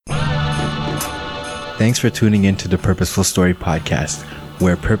Thanks for tuning in to the Purposeful Story podcast,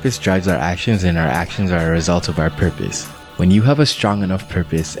 where purpose drives our actions and our actions are a result of our purpose. When you have a strong enough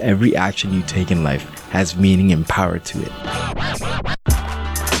purpose, every action you take in life has meaning and power to it.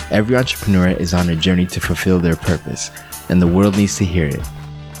 Every entrepreneur is on a journey to fulfill their purpose, and the world needs to hear it.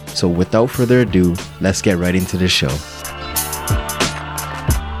 So without further ado, let's get right into the show.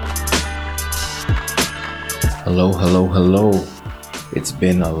 Hello. It's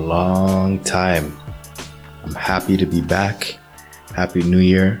been a long time. I'm happy to be back. Happy New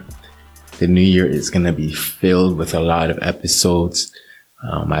Year. The new year is going to be filled with a lot of episodes.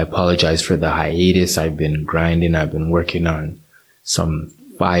 I apologize for the hiatus. I've been grinding. I've been working on some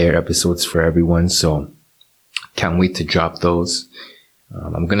fire episodes for everyone. So can't wait to drop those.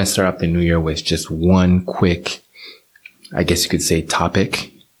 I'm going to start off the new year with just one quick, I guess you could say,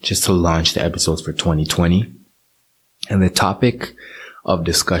 topic, just to launch the episodes for 2020. And the topic of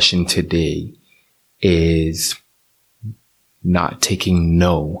discussion today is not taking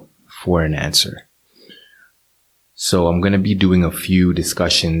no for an answer. So I'm going to be doing a few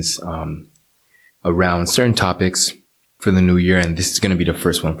discussions around certain topics for the new year, and this is going to be the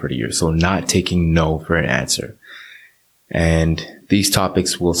first one for the year. So not taking no for an answer. And these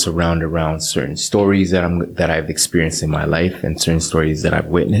topics will surround around certain stories that I've experienced in my life and certain stories that I've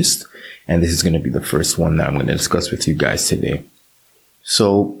witnessed. And this is going to be the first one that I'm going to discuss with you guys today.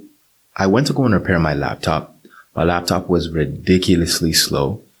 So I went to go and repair my laptop. My laptop was ridiculously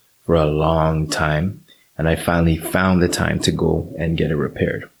slow for a long time, and I finally found the time to go and get it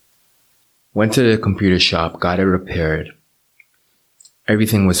repaired. Went to the computer shop, got it repaired.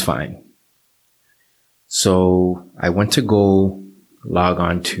 Everything was fine. So I went to go log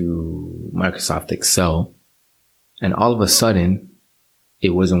on to Microsoft Excel, and all of a sudden,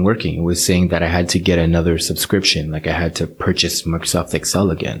 it wasn't working. It was saying that I had to get another subscription, like I had to purchase Microsoft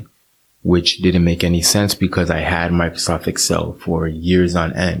Excel again, which didn't make any sense because I had Microsoft Excel for years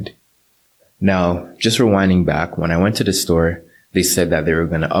on end. Now, just rewinding back, when I went to the store, they said that they were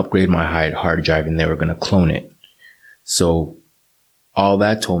going to upgrade my hard drive and they were going to clone it. So all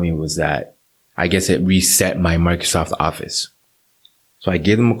that told me was that I guess it reset my Microsoft Office. So I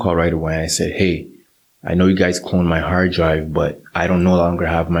gave them a call right away. I said, hey, I know you guys cloned my hard drive, but I don't no longer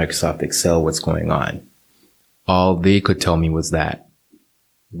have Microsoft Excel. What's going on? All they could tell me was that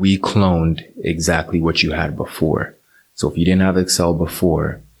we cloned exactly what you had before. So if you didn't have Excel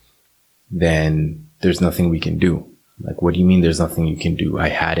before, then there's nothing we can do. Like, what do you mean there's nothing you can do? I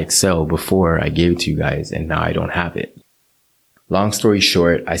had Excel before I gave it to you guys, and now I don't have it. Long story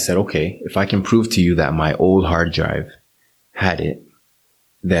short, I said, okay, if I can prove to you that my old hard drive had it,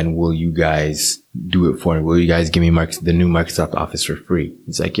 then will you guys do it for me? Will you guys give me the new Microsoft Office for free?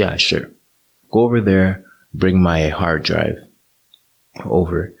 He's like, yeah, sure. Go over there, bring my hard drive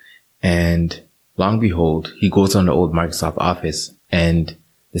over, and long behold, he goes on the old Microsoft Office and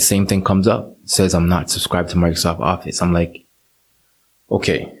the same thing comes up. It says I'm not subscribed to Microsoft Office. I'm like,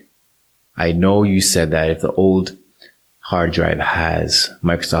 okay, I know you said that if the old hard drive has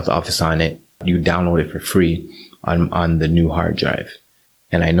Microsoft Office on it, you download it for free on the new hard drive.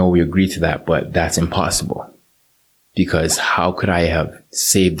 And I know we agreed to that, but that's impossible, because how could I have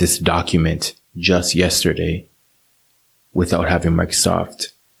saved this document just yesterday without having Microsoft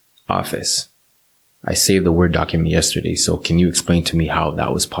Office? I saved the Word document yesterday. So can you explain to me how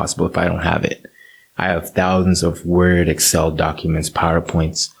that was possible if I don't have it? I have thousands of Word, Excel documents,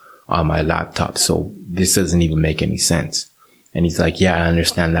 PowerPoints on my laptop. So this doesn't even make any sense. And he's like, yeah, I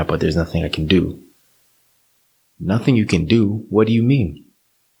understand that, but there's nothing I can do. Nothing you can do? What do you mean?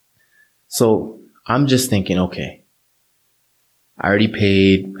 So I'm just thinking, okay, I already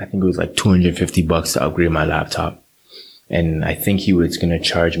paid, I think it was like $250 to upgrade my laptop. And I think he was going to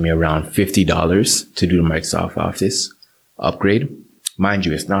charge me around $50 to do the Microsoft Office upgrade. Mind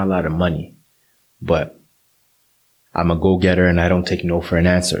you, it's not a lot of money, but I'm a go-getter and I don't take no for an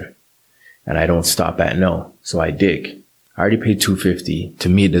answer. And I don't stop at no. So I dig. I already paid $250. To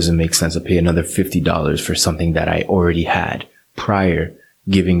me, it doesn't make sense to pay another $50 for something that I already had prior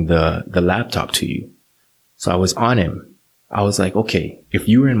giving the laptop to you. So I was on him. I was like, okay, if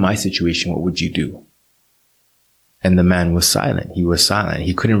you were in my situation, what would you do? And the man was silent. He was silent.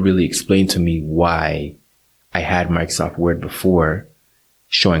 He couldn't really explain to me why I had Microsoft Word before,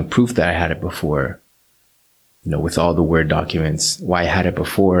 showing proof that I had it before, with all the Word documents, why I had it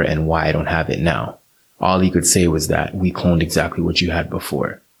before and why I don't have it now. All he could say was that we cloned exactly what you had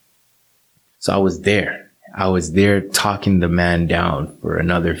before. So I was there. I was there talking the man down for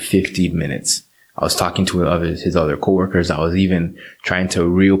another 15 minutes. I was talking to his other coworkers. I was even trying to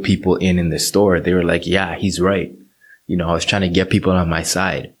reel people in the store. They were like, yeah, he's right. I was trying to get people on my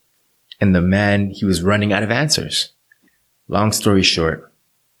side. And the man, he was running out of answers. Long story short,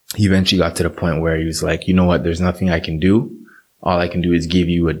 he eventually got to the point where he was like, you know what? There's nothing I can do. All I can do is give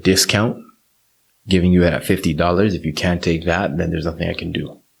you a discount, giving you it at $50. If you can't take that, then there's nothing I can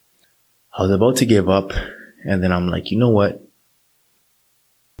do. I was about to give up. And then I'm like, you know what?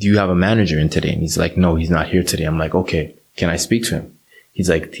 Do you have a manager in today? And he's like, no, he's not here today. I'm like, okay, can I speak to him? He's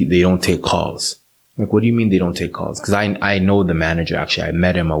like, they don't take calls. I'm like, what do you mean they don't take calls? Because I know the manager, actually. I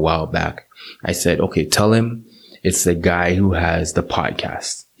met him a while back. I said, okay, tell him it's the guy who has the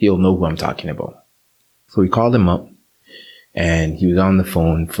podcast. He'll know who I'm talking about. So we called him up and he was on the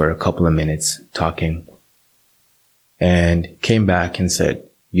phone for a couple of minutes talking and came back and said,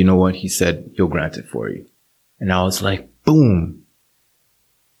 you know what? He said, he'll grant it for you. And I was like, boom.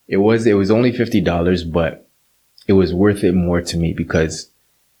 It was only $50, but it was worth it more to me because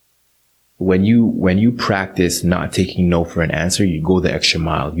when you practice not taking no for an answer, you go the extra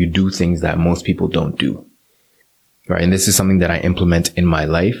mile. You do things that most people don't do. Right? And this is something that I implement in my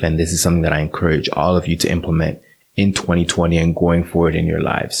life. And this is something that I encourage all of you to implement in 2020 and going forward in your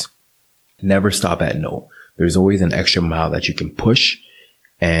lives. Never stop at no. There's always an extra mile that you can push.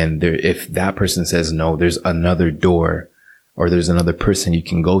 And if that person says no, there's another door or there's another person you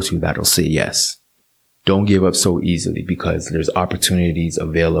can go to that'll say yes. Don't give up so easily because there's opportunities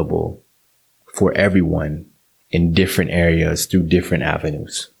available for everyone in different areas through different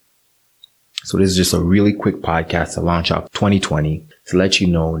avenues. So this is just a really quick podcast to launch off 2020 to let you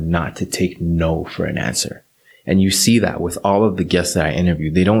know not to take no for an answer. And you see that with all of the guests that I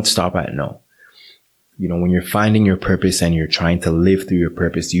interview, they don't stop at no. You know, when you're finding your purpose and you're trying to live through your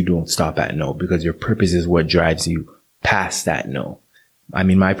purpose, you don't stop at no because your purpose is what drives you past that no. I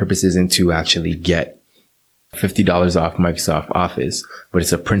mean, my purpose isn't to actually get $50 off Microsoft Office, but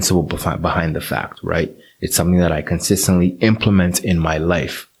it's a principle behind the fact, right? It's something that I consistently implement in my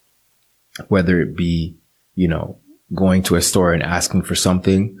life, whether it be, you know, going to a store and asking for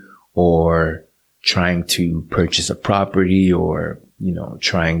something or trying to purchase a property or, you know,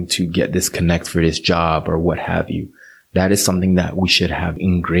 trying to get this connect for this job or what have you. That is something that we should have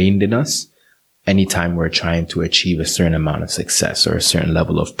ingrained in us anytime we're trying to achieve a certain amount of success or a certain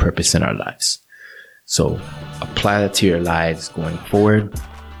level of purpose in our lives. So apply that to your lives going forward.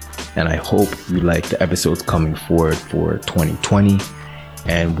 And I hope you like the episodes coming forward for 2020.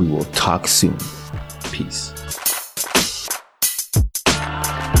 And we will talk soon. Peace.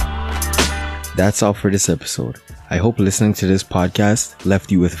 That's all for this episode. I hope listening to this podcast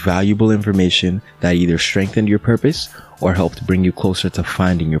left you with valuable information that either strengthened your purpose or helped bring you closer to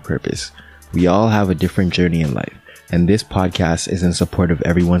finding your purpose. We all have a different journey in life, and this podcast is in support of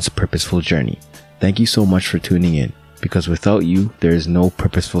everyone's purposeful journey. Thank you so much for tuning in, because without you, there is no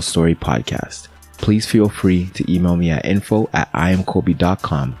Purposeful Story podcast. Please feel free to email me at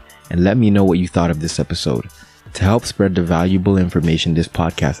info@iamkobe.com and let me know what you thought of this episode. To help spread the valuable information this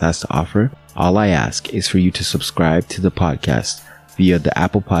podcast has to offer, all I ask is for you to subscribe to the podcast via the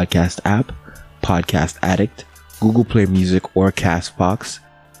Apple Podcast app, Podcast Addict, Google Play Music, or Castbox.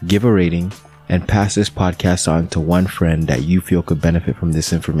 Give a rating and pass this podcast on to one friend that you feel could benefit from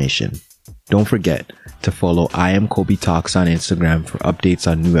this information. Don't forget to follow I Am Kobe Talks on Instagram for updates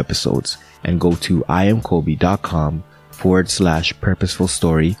on new episodes, and go to iamkobe.com/purposeful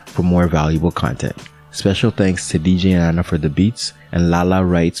story for more valuable content. Special thanks to DJ Nana for the beats and Lala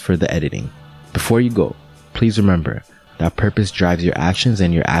Writes for the editing. Before you go, please remember that purpose drives your actions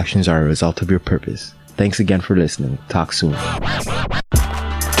and your actions are a result of your purpose. Thanks again for listening. Talk soon.